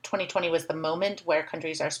2020 was the moment where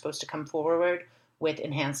countries are supposed to come forward with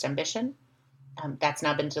enhanced ambition. That's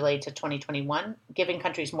now been delayed to 2021, giving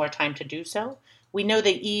countries more time to do so. We know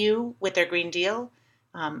the EU, with their Green Deal,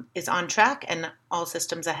 is on track and all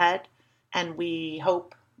systems ahead. And we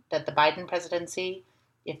hope that the Biden presidency,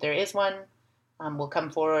 if there is one, will come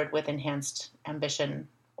forward with enhanced ambition,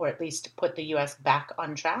 or at least put the U.S. back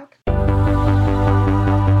on track.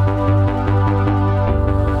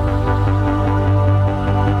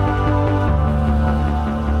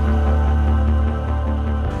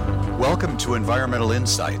 Welcome to Environmental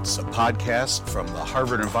Insights, a podcast from the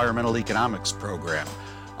Harvard Environmental Economics program.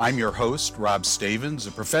 I'm your host, Rob Stavins,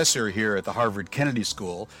 a professor here at the Harvard Kennedy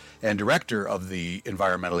School and director of the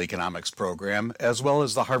Environmental Economics program, as well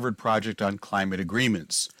as the Harvard Project on Climate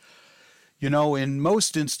Agreements. You know, in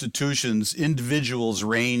most institutions, individuals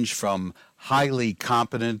range from highly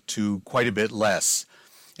competent to quite a bit less,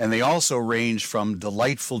 and they also range from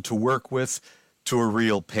delightful to work with to a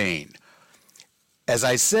real pain. As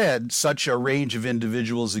I said, such a range of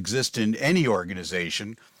individuals exist in any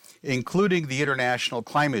organization, including the International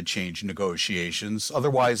Climate Change Negotiations,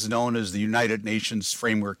 otherwise known as the United Nations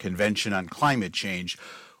Framework Convention on Climate Change,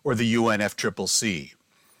 or the UNFCCC.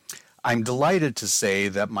 I'm delighted to say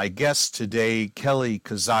that my guest today, Kelly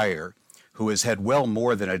Kazire, who has had well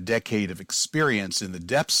more than a decade of experience in the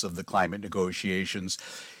depths of the climate negotiations,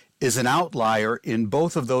 is an outlier in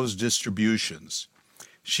both of those distributions.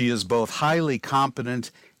 She is both highly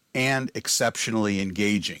competent and exceptionally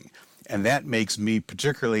engaging, and that makes me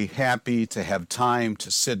particularly happy to have time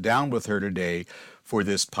to sit down with her today for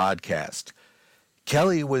this podcast.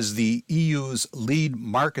 Kelly was the EU's lead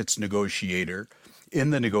markets negotiator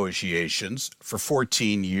in the negotiations for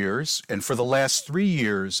 14 years, and for the last 3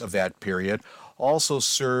 years of that period also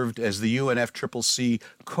served as the UNFCCC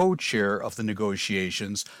co-chair of the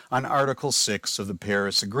negotiations on Article 6 of the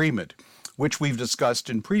Paris Agreement, which we've discussed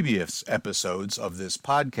in previous episodes of this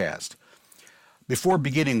podcast. Before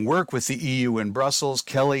beginning work with the EU in Brussels,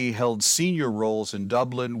 Kelly held senior roles in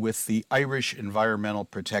Dublin with the Irish Environmental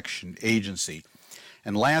Protection Agency.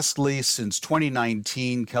 And lastly, since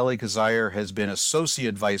 2019, Kelly Kazire has been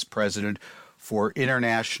Associate Vice President for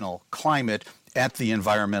International Climate at the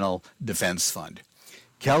Environmental Defense Fund.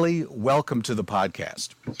 Kelly, welcome to the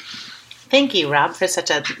podcast. Thank you, Rob, for such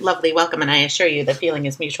a lovely welcome, and I assure you the feeling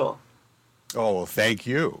is mutual. Oh, well, thank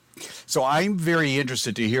you. So I'm very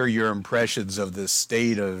interested to hear your impressions of the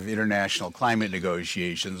state of international climate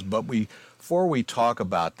negotiations. But before we talk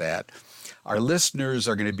about that, our listeners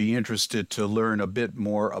are going to be interested to learn a bit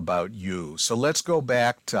more about you. So let's go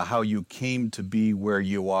back to how you came to be where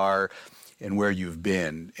you are and where you've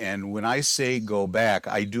been. And when I say go back,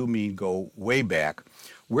 I do mean go way back.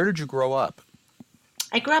 Where did you grow up?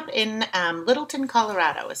 I grew up in Littleton,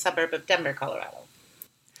 Colorado, a suburb of Denver, Colorado.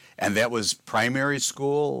 And that was primary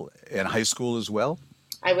school and high school as well?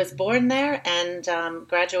 I was born there and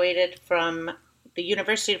graduated from the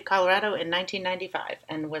University of Colorado in 1995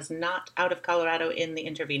 and was not out of Colorado in the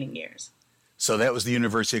intervening years. So that was the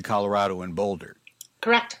University of Colorado in Boulder?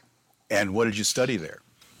 Correct. And what did you study there?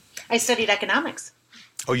 I studied economics.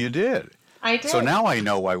 Oh, you did? I did. So now I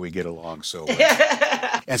know why we get along so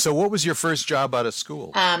well. And so what was your first job out of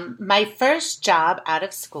school? My first job out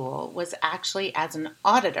of school was actually as an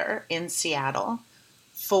auditor in Seattle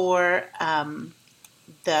for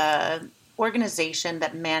the organization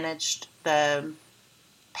that managed the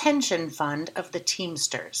pension fund of the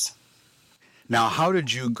Teamsters. Now, how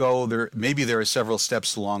did you go there? Maybe there are several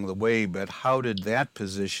steps along the way, but how did that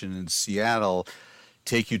position in Seattle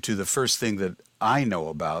take you to the first thing that I know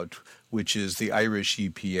about, which is the Irish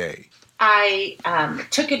EPA? I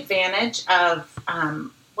took advantage of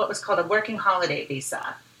what was called a working holiday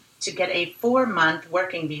visa to get a 4-month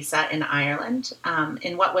working visa in Ireland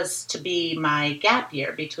in what was to be my gap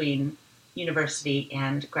year between university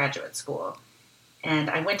and graduate school. And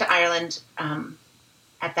I went to Ireland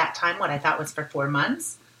at that time, what I thought was for 4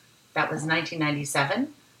 months. That was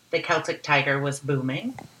 1997. The Celtic Tiger was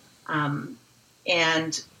booming.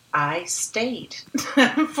 And I stayed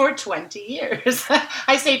for 20 years.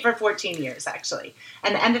 I stayed for 14 years, actually,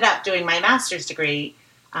 and ended up doing my master's degree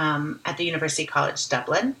at the University College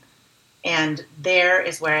Dublin. And there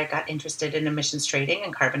is where I got interested in emissions trading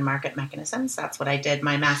and carbon market mechanisms. That's what I did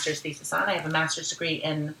my master's thesis on. I have a master's degree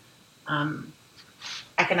in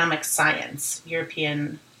economic science,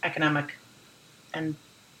 European economic and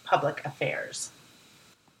public affairs.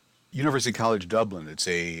 University College Dublin, it's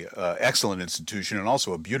a excellent institution and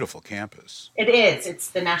also a beautiful campus. It is.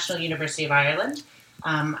 It's the National University of Ireland.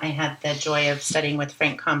 I had the joy of studying with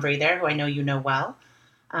Frank Combry there, who I know you know well,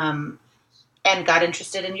 and got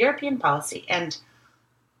interested in European policy. And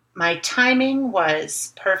My timing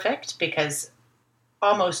was perfect because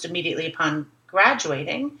almost immediately upon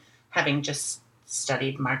graduating, having just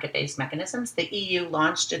studied market-based mechanisms, the EU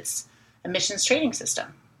launched its emissions trading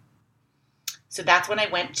system. So that's when I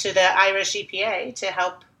went to the Irish EPA to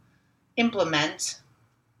help implement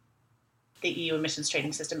the EU emissions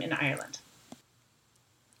trading system in Ireland.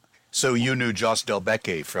 So you knew Jos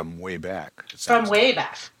Delbecque from way back. From way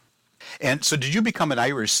back. And so did you become an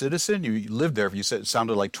Irish citizen? You lived there, you said it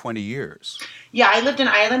sounded like 20 years. Yeah, I lived in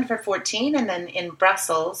Ireland for 14, and then in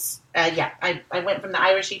Brussels, I went from the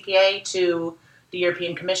Irish EPA to the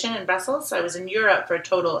European Commission in Brussels. So I was in Europe for a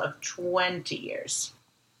total of 20 years.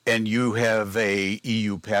 And you have a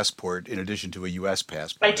EU passport in addition to a US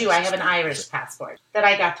passport. I do. I have an Irish passport that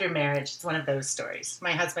I got through marriage. It's one of those stories.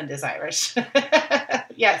 My husband is Irish.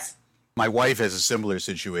 Yes. My wife has a similar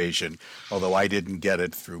situation, although I didn't get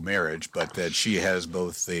it through marriage, but that she has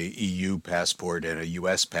both the EU passport and a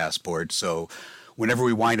US passport. So whenever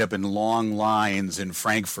we wind up in long lines in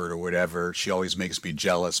Frankfurt or whatever, she always makes me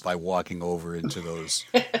jealous by walking over into those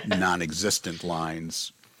non-existent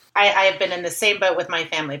lines. I have been in the same boat with my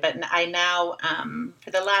family, but I now,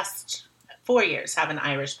 for the last 4 years, have an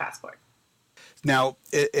Irish passport. Now,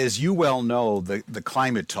 as you well know, the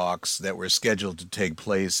climate talks that were scheduled to take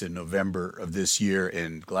place in November of this year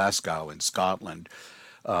in Glasgow in Scotland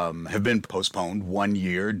have been postponed 1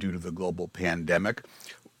 year due to the global pandemic.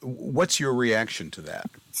 What's your reaction to that?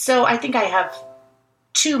 So I think I have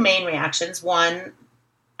two main reactions. One,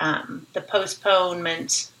 the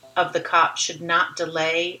postponement of the COP should not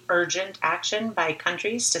delay urgent action by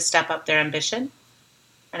countries to step up their ambition.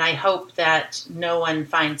 And I hope that no one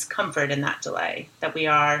finds comfort in that delay, that we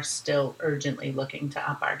are still urgently looking to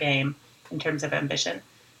up our game in terms of ambition.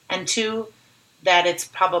 And two, that it's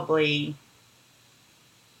probably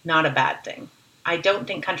not a bad thing. I don't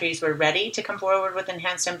think countries were ready to come forward with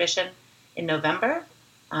enhanced ambition in November.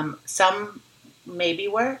 Some maybe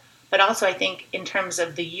were, but also I think in terms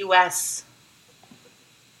of the U.S.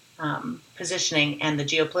 Positioning and the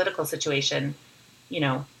geopolitical situation,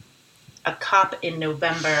 a COP in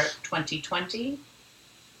November 2020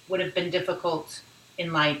 would have been difficult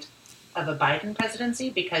in light of a Biden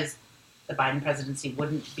presidency because the Biden presidency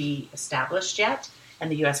wouldn't be established yet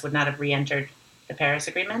and the U.S. would not have re-entered the Paris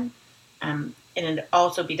Agreement. And it would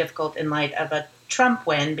also be difficult in light of a Trump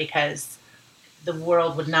win because the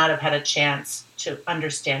world would not have had a chance to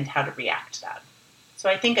understand how to react to that. So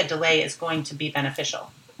I think a delay is going to be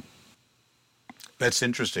beneficial. That's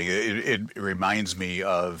interesting. It reminds me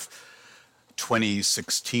of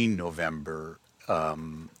 2016 November,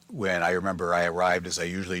 when I remember I arrived, as I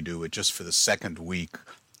usually do, just for the second week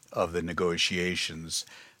of the negotiations.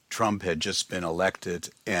 Trump had just been elected,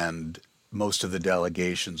 and most of the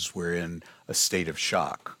delegations were in a state of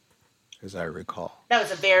shock, as I recall. That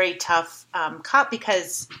was a very tough COP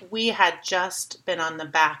because we had just been on the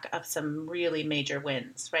back of some really major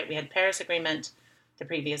wins, right? We had Paris Agreement the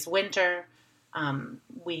previous winter.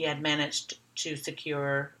 We had managed to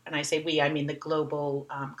secure, and I say we, I mean the global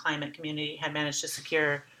climate community had managed to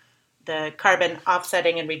secure the carbon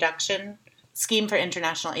offsetting and reduction scheme for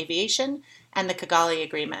international aviation and the Kigali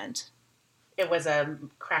Agreement. It was a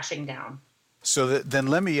crashing down. So then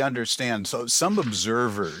let me understand. So some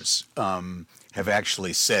observers have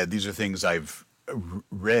actually said, these are things I've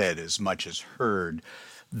read as much as heard,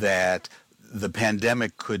 that the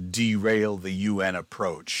pandemic could derail the UN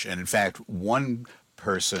approach. And in fact, one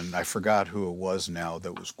person, I forgot who it was now,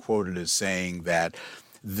 that was quoted as saying that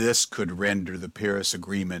this could render the Paris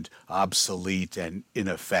Agreement obsolete and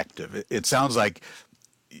ineffective. It sounds like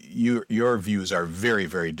your views are very,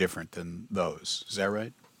 very different than those. Is that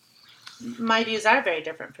right? My views are very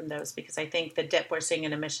different from those because I think the dip we're seeing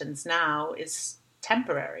in emissions now is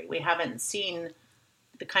temporary. We haven't seen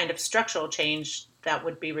the kind of structural change that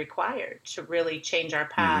would be required to really change our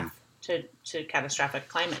path to catastrophic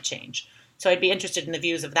climate change. So I'd be interested in the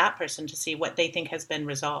views of that person to see what they think has been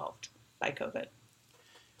resolved by COVID.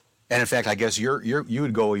 And in fact, I guess you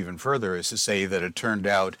would go even further as to say that it turned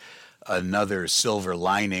out another silver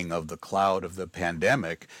lining of the cloud of the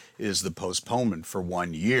pandemic is the postponement for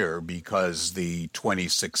 1 year because the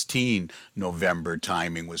 2016 November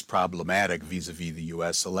timing was problematic vis-a-vis the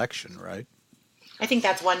U.S. election, right? I think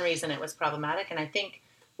that's one reason it was problematic, and I think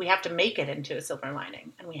we have to make it into a silver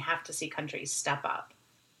lining, and we have to see countries step up.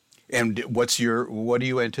 And what do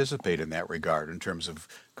you anticipate in that regard in terms of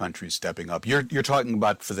countries stepping up? You're talking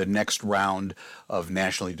about for the next round of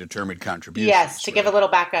nationally determined contributions. Yes, to give a little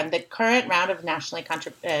background, the current round of nationally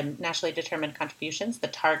determined contributions, the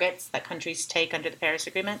targets that countries take under the Paris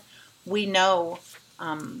Agreement, we know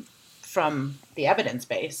from the evidence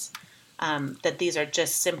base that these are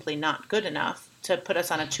just simply not good enough to put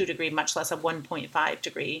us on a 2 degree, much less a 1.5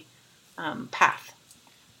 degree path.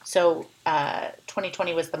 So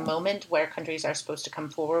 2020 was the moment where countries are supposed to come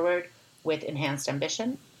forward with enhanced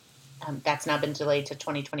ambition. That's now been delayed to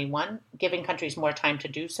 2021, giving countries more time to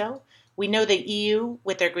do so. We know the EU,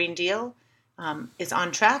 with their Green Deal, is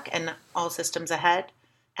on track and all systems ahead.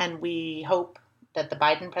 And we hope that the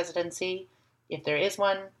Biden presidency, if there is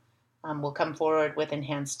one, will come forward with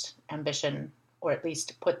enhanced ambition, or at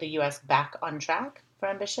least put the U.S. back on track for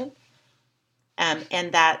ambition,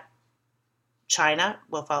 and that China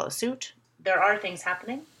will follow suit. There are things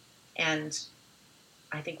happening, and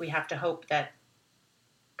I think we have to hope that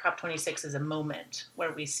COP26 is a moment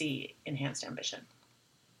where we see enhanced ambition.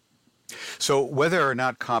 So whether or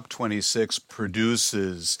not COP26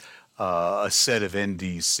 produces a set of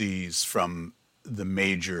NDCs from the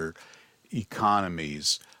major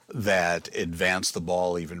economies that advance the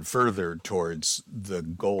ball even further towards the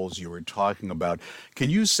goals you were talking about, can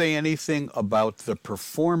you say anything about the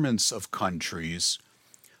performance of countries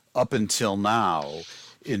up until now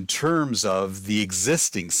in terms of the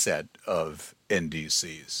existing set of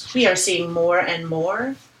NDCs? We are seeing more and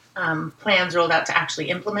more plans rolled out to actually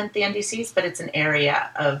implement the NDCs, but it's an area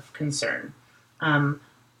of concern.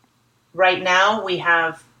 Right now, we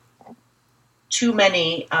have too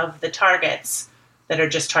many of the targets that are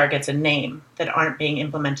just targets in name that aren't being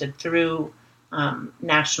implemented through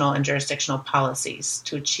national and jurisdictional policies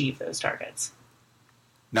to achieve those targets.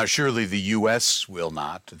 Now, surely the U.S. will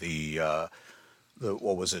not. The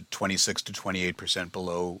what was it, 26 to 28%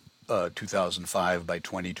 below 2005 by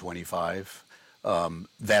 2025.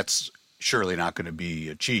 That's surely not going to be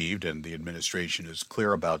achieved, and the administration is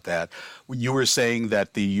clear about that. You were saying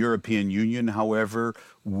that the European Union, however,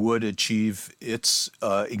 would achieve its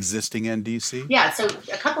existing NDC? Yeah, so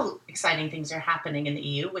a couple exciting things are happening in the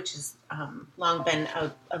EU, which has long been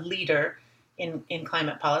a leader in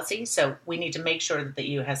climate policy. So we need to make sure that the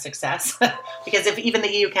EU has success, because if even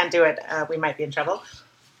the EU can't do it, we might be in trouble.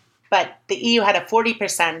 But the EU had a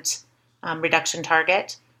 40% reduction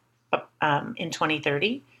target in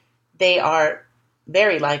 2030. They are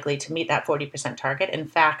very likely to meet that 40% target. In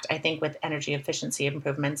fact, I think with energy efficiency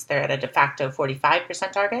improvements, they're at a de facto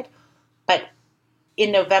 45% target. But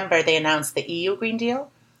in November, they announced the EU Green Deal,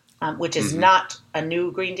 which is not a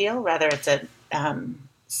new Green Deal. Rather, it's a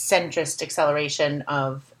centrist acceleration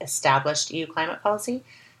of established EU climate policy.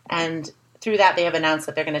 And through that, they have announced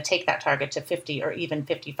that they're going to take that target to 50 or even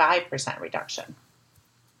 55% reduction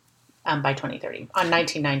by 2030 on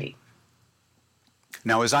 1990.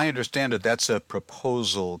 Now, as I understand it, that's a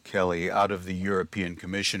proposal, Kelly, out of the European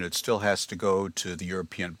Commission. It still has to go to the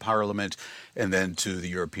European Parliament and then to the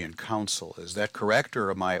European Council. Is that correct, or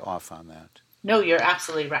am I off on that? No, you're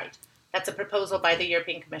absolutely right. That's a proposal by the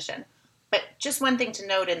European Commission. But just one thing to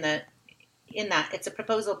note in that, it's a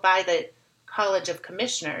proposal by the College of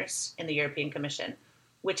Commissioners in the European Commission,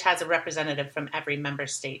 which has a representative from every member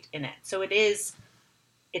state in it. So it is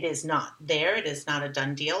not there. It is not a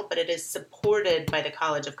done deal, but it is supported by the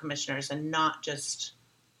College of Commissioners and not just,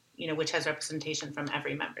 which has representation from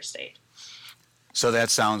every member state. So that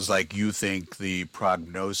sounds like you think the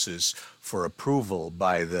prognosis for approval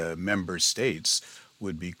by the member states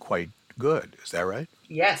would be quite good. Is that right?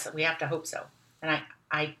 Yes, we have to hope so. And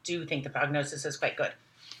I do think the prognosis is quite good.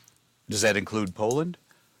 Does that include Poland?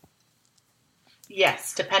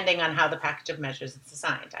 Yes, depending on how the package of measures is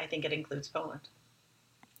assigned. I think it includes Poland.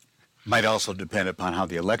 Might also depend upon how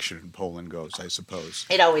the election in Poland goes, I suppose.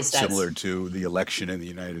 It always does. Similar to the election in the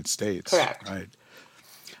United States. Correct. Right.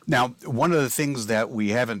 Now, one of the things that we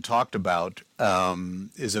haven't talked about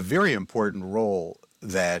is a very important role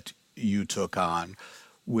that you took on,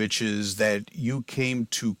 which is that you came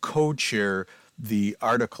to co-chair the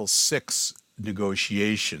Article 6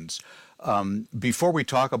 negotiations. Before we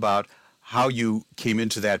talk about how you came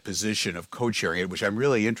into that position of co-chairing it, which I'm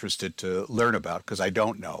really interested to learn about because I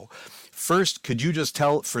don't know. First, could you just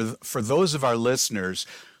tell, for those of our listeners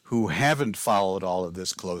who haven't followed all of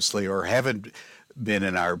this closely or haven't been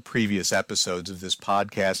in our previous episodes of this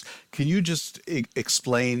podcast, can you just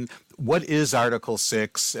explain what is Article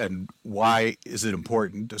 6 and why is it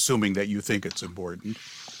important, assuming that you think it's important?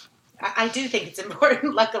 I do think it's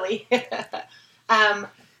important, luckily.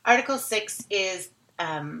 Article 6 is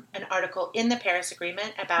an article in the Paris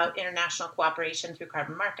Agreement about international cooperation through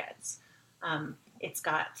carbon markets. It's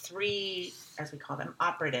got 3, as we call them,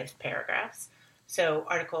 operative paragraphs. So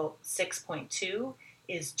Article 6.2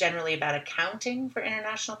 is generally about accounting for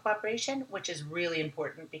international cooperation, which is really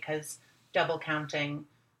important because double counting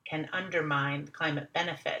can undermine the climate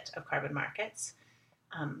benefit of carbon markets.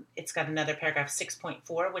 It's got another paragraph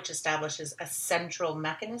 6.4, which establishes a central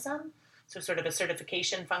mechanism, so sort of a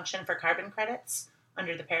certification function for carbon credits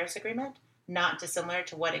under the Paris Agreement, not dissimilar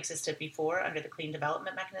to what existed before under the Clean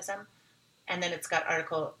Development Mechanism. And then it's got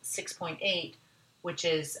Article 6.8, which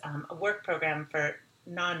is a work program for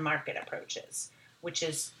non-market approaches, which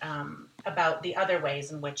is about the other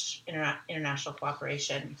ways in which international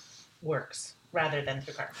cooperation works rather than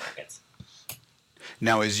through carbon markets.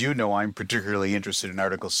 Now, as you know, I'm particularly interested in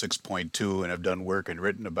Article 6.2 and have done work and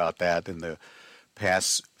written about that in the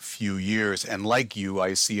past few years. And like you,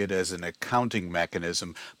 I see it as an accounting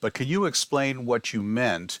mechanism. But can you explain what you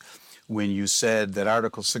meant when you said that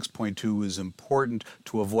Article 6.2 is important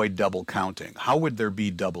to avoid double counting? How would there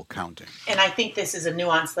be double counting? And I think this is a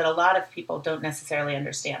nuance that a lot of people don't necessarily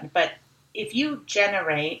understand. But if you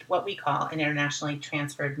generate what we call an internationally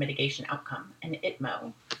transferred mitigation outcome, an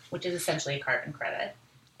ITMO, which is essentially a carbon credit,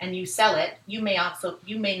 and you sell it, you may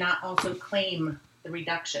not also claim the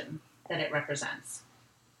reduction that it represents.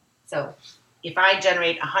 So if I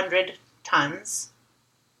generate 100 tons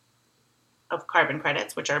of carbon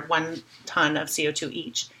credits, which are 1 ton of CO2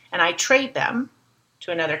 each, and I trade them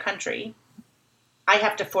to another country, I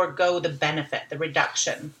have to forego the benefit, the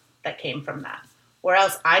reduction that came from that. Or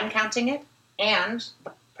else I'm counting it, and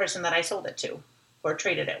the person that I sold it to or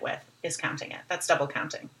traded it with is counting it. That's double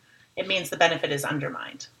counting. It means the benefit is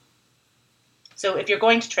undermined. So if you're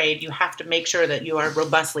going to trade, you have to make sure that you are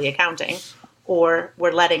robustly accounting, or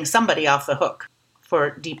we're letting somebody off the hook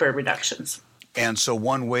for deeper reductions. And so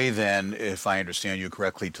one way then, if I understand you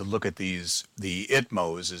correctly, to look at the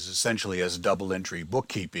ITMOs is essentially as double entry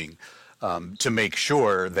bookkeeping, to make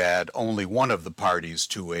sure that only one of the parties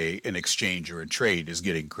to an exchange or a trade is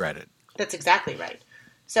getting credit. That's exactly right.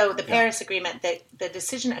 So the Paris Agreement, the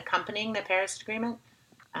decision accompanying the Paris Agreement,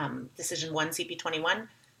 Decision 1 CP21,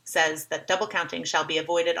 says that double counting shall be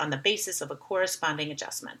avoided on the basis of a corresponding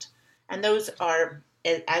adjustment. And those are,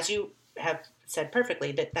 as you have said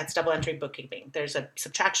perfectly, that's double entry bookkeeping. There's a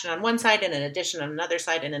subtraction on one side and an addition on another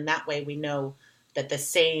side, and in that way we know that the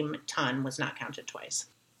same ton was not counted twice.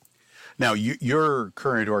 Now, your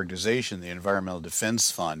current organization, the Environmental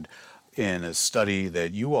Defense Fund, in a study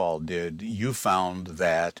that you all did, you found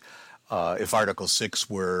that if Article 6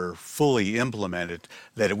 were fully implemented,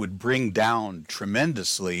 that it would bring down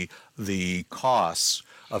tremendously the costs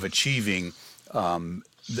of achieving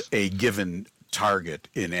a given target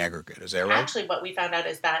in aggregate. Is that right? Actually, what we found out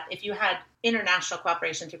is that if you had international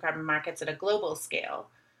cooperation through carbon markets at a global scale,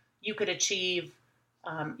 you could achieve,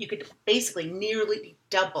 you could basically nearly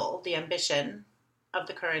double the ambition of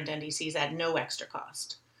the current NDCs at no extra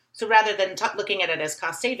cost. So rather than looking at it as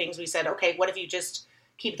cost savings, we said, okay, what if you just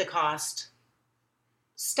keep the cost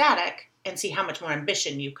static and see how much more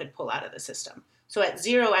ambition you could pull out of the system? So at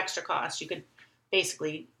zero extra cost, you could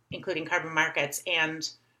basically, including carbon markets and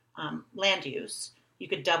land use, you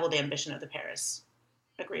could double the ambition of the Paris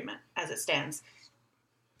Agreement as it stands.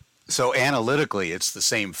 So analytically, it's the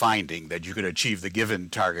same finding that you could achieve the given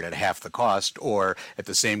target at half the cost, or at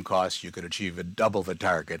the same cost, you could achieve double the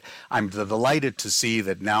target. I'm delighted to see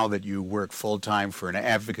that now that you work full-time for an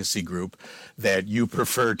advocacy group, that you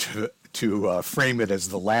prefer to frame it as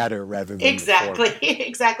the latter rather than Exactly, the former.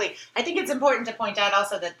 Exactly. I think it's important to point out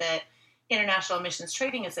also that the International Emissions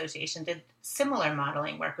Trading Association did similar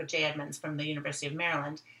modeling work with Jay Edmonds from the University of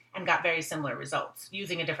Maryland and got very similar results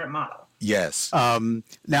using a different model. Yes.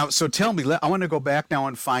 Now, so tell me, I want to go back now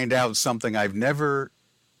and find out something I've never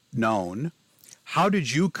known. How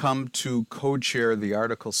did you come to co-chair the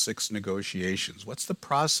Article 6 negotiations? What's the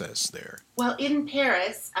process there? Well, in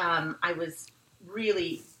Paris, I was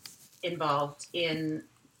really involved in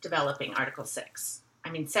developing Article 6. I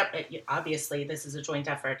mean, obviously, this is a joint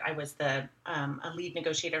effort. I was a lead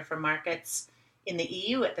negotiator for markets in the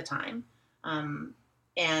EU at the time.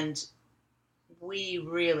 And we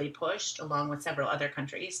really pushed, along with several other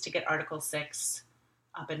countries, to get Article 6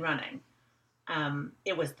 up and running.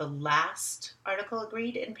 It was the last article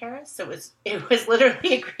agreed in Paris. So it was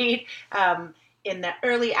literally agreed in the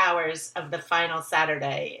early hours of the final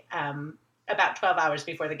Saturday, about 12 hours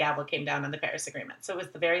before the gavel came down on the Paris Agreement. So it was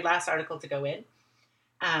the very last article to go in.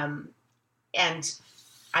 And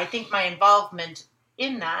I think my involvement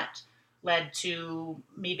in that led to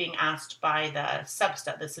me being asked by the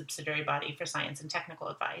SUBSTA, the subsidiary body for science and technical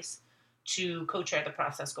advice, to co-chair the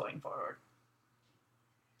process going forward.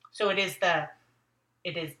 So it is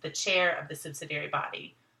the chair of the subsidiary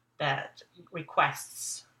body that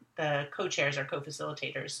requests the co-chairs or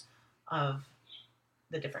co-facilitators of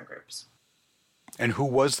the different groups. And who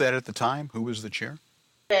was that at the time? Who was the chair?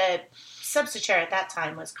 The SUBSTA chair at that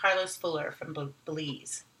time was Carlos Fuller from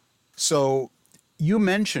Belize. So You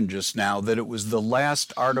mentioned just now that it was the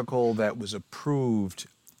last article that was approved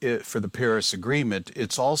for the Paris Agreement.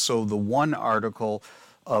 It's also the one article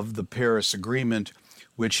of the Paris Agreement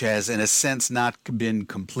which has, in a sense, not been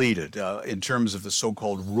completed in terms of the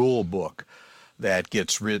so-called rule book that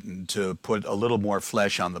gets written to put a little more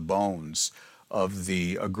flesh on the bones of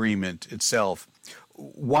the agreement itself.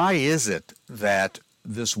 Why is it that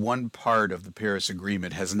this one part of the Paris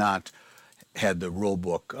Agreement has not had the rule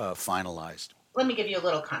book finalized? Let me give you a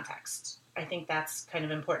little context. I think that's kind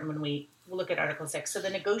of important when we look at Article 6. So the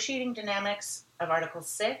negotiating dynamics of Article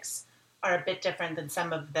 6 are a bit different than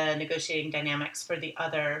some of the negotiating dynamics for the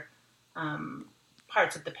other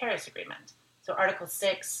parts of the Paris Agreement. So Article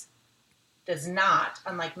 6 does not,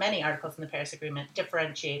 unlike many articles in the Paris Agreement,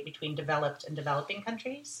 differentiate between developed and developing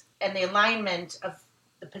countries. And the alignment of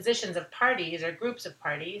the positions of parties or groups of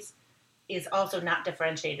parties is also not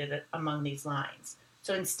differentiated among these lines.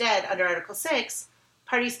 So instead, under Article 6,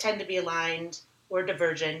 parties tend to be aligned or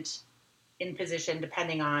divergent in position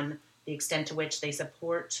depending on the extent to which they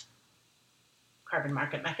support carbon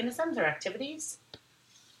market mechanisms or activities,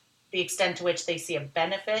 the extent to which they see a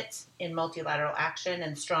benefit in multilateral action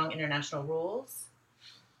and strong international rules,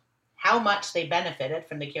 how much they benefited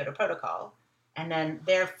from the Kyoto Protocol, and then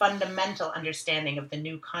their fundamental understanding of the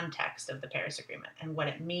new context of the Paris Agreement and what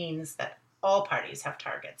it means that all parties have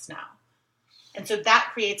targets now. And so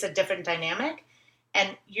that creates a different dynamic.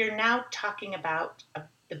 And you're now talking about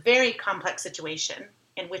the very complex situation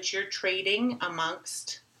in which you're trading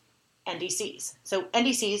amongst NDCs. So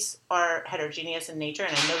NDCs are heterogeneous in nature,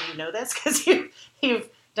 and I know you know this because you've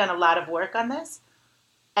done a lot of work on this.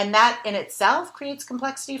 And that in itself creates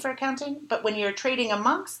complexity for accounting. But when you're trading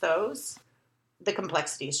amongst those, the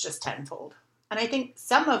complexity is just tenfold. And I think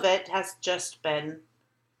some of it has just been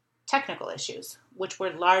technical issues, which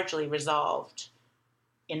were largely resolved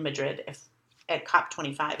in Madrid, at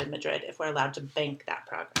COP25 in Madrid, if we're allowed to bank that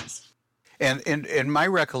progress. And my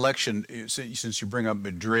recollection, since you bring up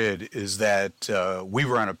Madrid, is that we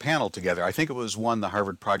were on a panel together. I think it was one the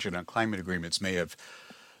Harvard Project on Climate Agreements may have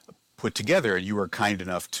put together, and you were kind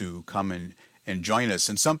enough to come and join us.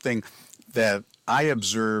 And something that I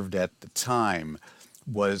observed at the time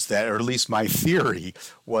was that, or at least my theory,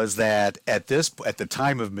 was that at the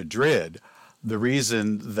time of Madrid, the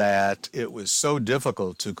reason that it was so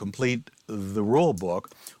difficult to complete the rule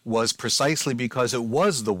book was precisely because it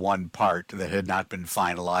was the one part that had not been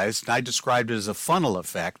finalized. And I described it as a funnel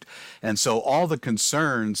effect. And so all the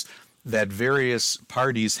concerns that various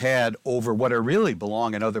parties had over what are really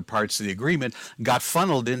belong in other parts of the agreement got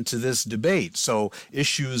funneled into this debate. So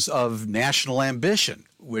issues of national ambition,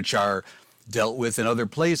 which are dealt with in other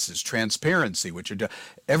places, transparency, which are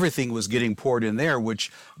everything was getting poured in there,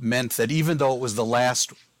 which meant that even though it was the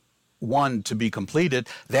last one to be completed,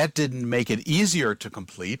 that didn't make it easier to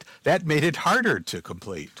complete. That made it harder to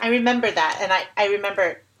complete. I remember that, and I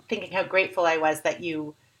remember thinking how grateful I was that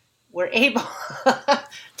you were able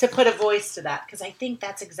to put a voice to that, because I think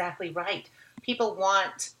that's exactly right. People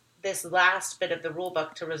want this last bit of the rule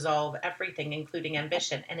book to resolve everything, including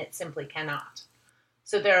ambition, and it simply cannot.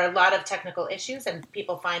 So there are a lot of technical issues, and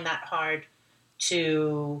people find that hard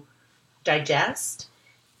to digest.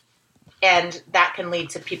 And that can lead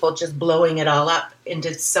to people just blowing it all up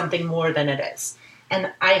into something more than it is.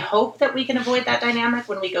 And I hope that we can avoid that dynamic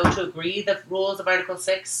when we go to agree the rules of Article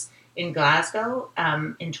 6 in Glasgow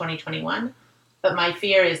in 2021. But my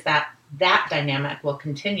fear is that that dynamic will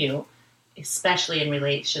continue, especially in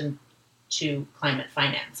relation to climate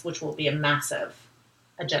finance, which will be a massive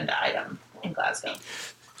agenda item in Glasgow.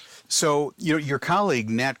 So, your colleague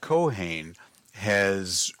Nat Cohane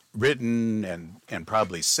has written and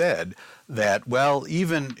probably said that, well,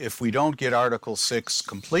 even if we don't get Article 6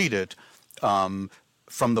 completed, from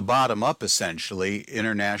the bottom up, essentially,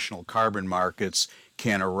 international carbon markets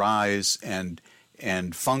can arise and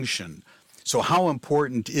function. So how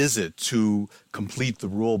important is it to complete the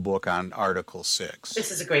rule book on Article 6? This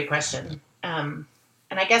is a great question. And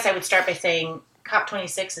I guess I would start by saying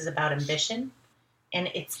COP26 is about ambition, and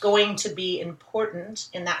it's going to be important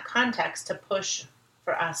in that context to push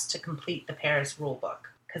for us to complete the Paris rule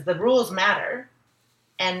book, because the rules matter,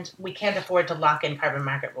 and we can't afford to lock in carbon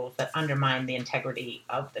market rules that undermine the integrity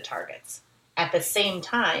of the targets. At the same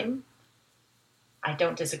time, I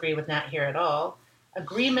don't disagree with Nat here at all.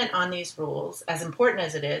 Agreement on these rules, as important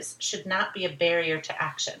as it is, should not be a barrier to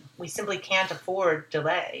action. We simply can't afford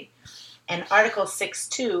delay. And Article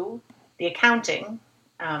 6.2, the accounting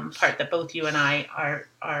part that both you and I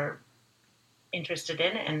are interested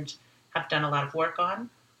in and have done a lot of work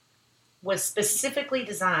on, was specifically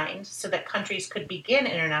designed so that countries could begin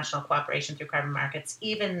international cooperation through carbon markets,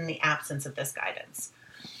 even in the absence of this guidance.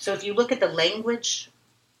 So if you look at the language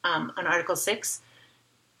on Article 6,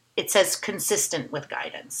 it says consistent with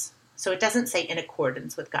guidance. So it doesn't say in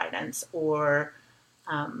accordance with guidance or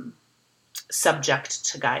subject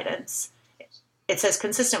to guidance. It says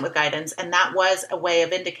consistent with guidance, and that was a way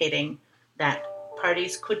of indicating that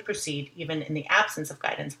parties could proceed even in the absence of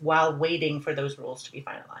guidance while waiting for those rules to be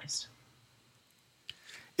finalized.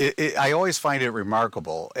 I always find it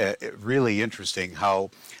remarkable, really interesting how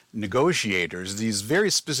negotiators, these very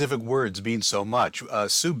specific words mean so much.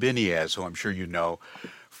 Sue Biniaz, who I'm sure you know,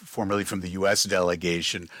 formerly from the U.S.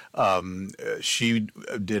 delegation, she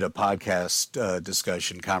did a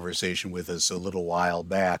podcast conversation with us a little while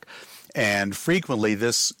back. And frequently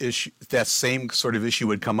this issue, that same sort of issue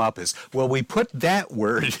would come up as, well, we put that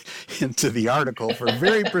word into the article for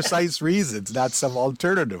very precise reasons, not some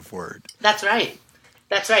alternative word. That's right.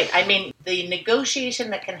 That's right. I mean, the negotiation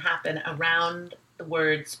that can happen around the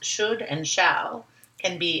words should and shall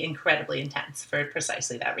can be incredibly intense for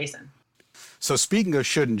precisely that reason. So speaking of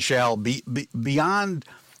should and shall, beyond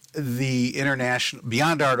the international,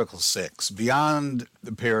 beyond Article 6, beyond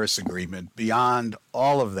the Paris Agreement, beyond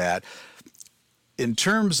all of that, in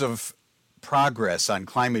terms of progress on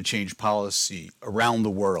climate change policy around the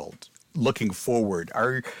world, looking forward,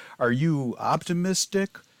 are you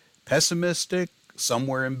optimistic, pessimistic,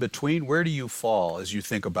 somewhere in between? Where do you fall as you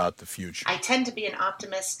think about the future? I tend to be an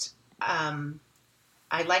optimist.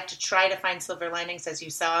 I like to try to find silver linings, as you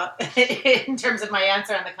saw, in terms of my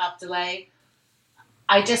answer on the COP delay.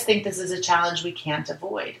 I just think this is a challenge we can't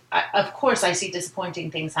avoid. Of course, I see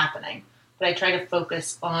disappointing things happening, but I try to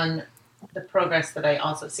focus on the progress that I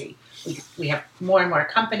also see. We have more and more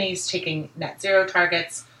companies taking net zero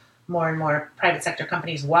targets, more and more private sector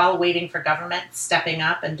companies, while waiting for government stepping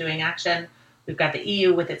up and doing action. We've got the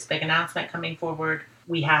EU with its big announcement coming forward.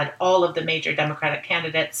 We had all of the major Democratic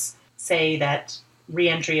candidates say that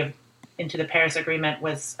re-entry into the Paris Agreement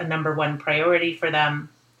was a number one priority for them.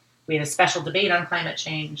 We had a special debate on climate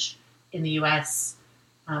change in the U.S.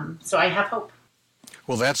 So I have hope.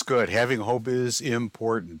 Well, that's good. Having hope is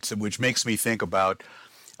important, which makes me think about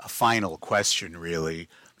a final question, really,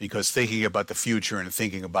 because thinking about the future and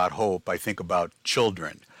thinking about hope, I think about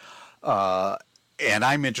children. And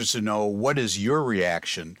I'm interested to know, what is your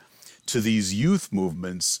reaction to these youth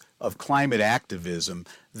movements of climate activism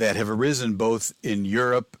that have arisen both in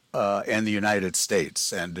Europe and the United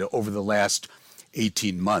States, and over the last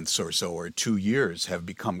 18 months or so, or 2 years, have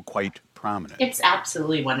become quite prominent? It's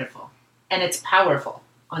absolutely wonderful. And it's powerful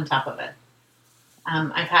on top of it.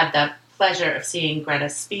 I've had the pleasure of seeing Greta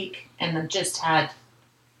speak and I've just had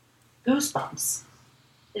goosebumps.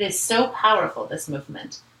 It is so powerful, this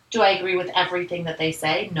movement. Do I agree with everything that they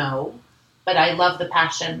say? No. But I love the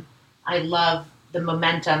passion. I love the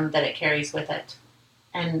momentum that it carries with it.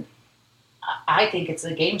 And I think it's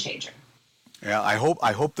a game changer. Yeah, I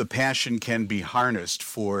hope the passion can be harnessed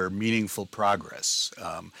for meaningful progress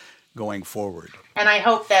going forward. And I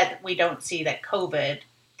hope that we don't see that COVID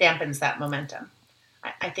dampens that momentum.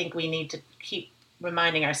 I think we need to keep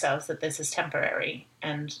reminding ourselves that this is temporary.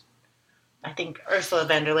 And I think Ursula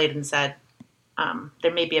von der Leyen said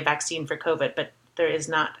there may be a vaccine for COVID, but there is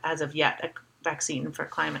not, as of yet, a vaccine for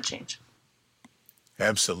climate change.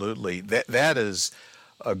 Absolutely. That is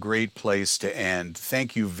a great place to end.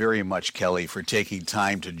 Thank you very much, Kelly, for taking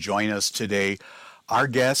time to join us today. Our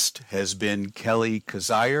guest has been Kelly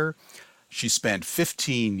Kazire. She spent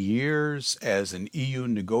 15 years as an EU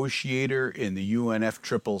negotiator in the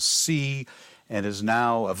UNFCCC and is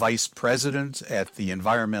now a vice president at the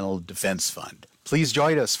Environmental Defense Fund. Please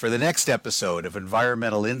join us for the next episode of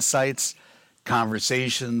Environmental Insights,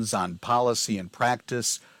 conversations on policy and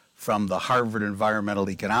practice from the Harvard Environmental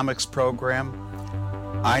Economics Program.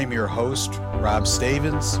 I'm your host, Rob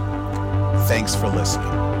Stavins. Thanks for listening.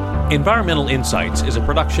 Environmental Insights is a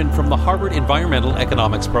production from the Harvard Environmental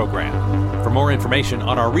Economics Program. For more information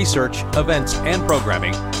on our research, events, and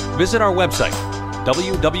programming, visit our website,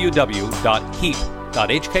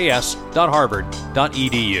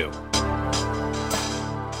 www.heap.hks.harvard.edu.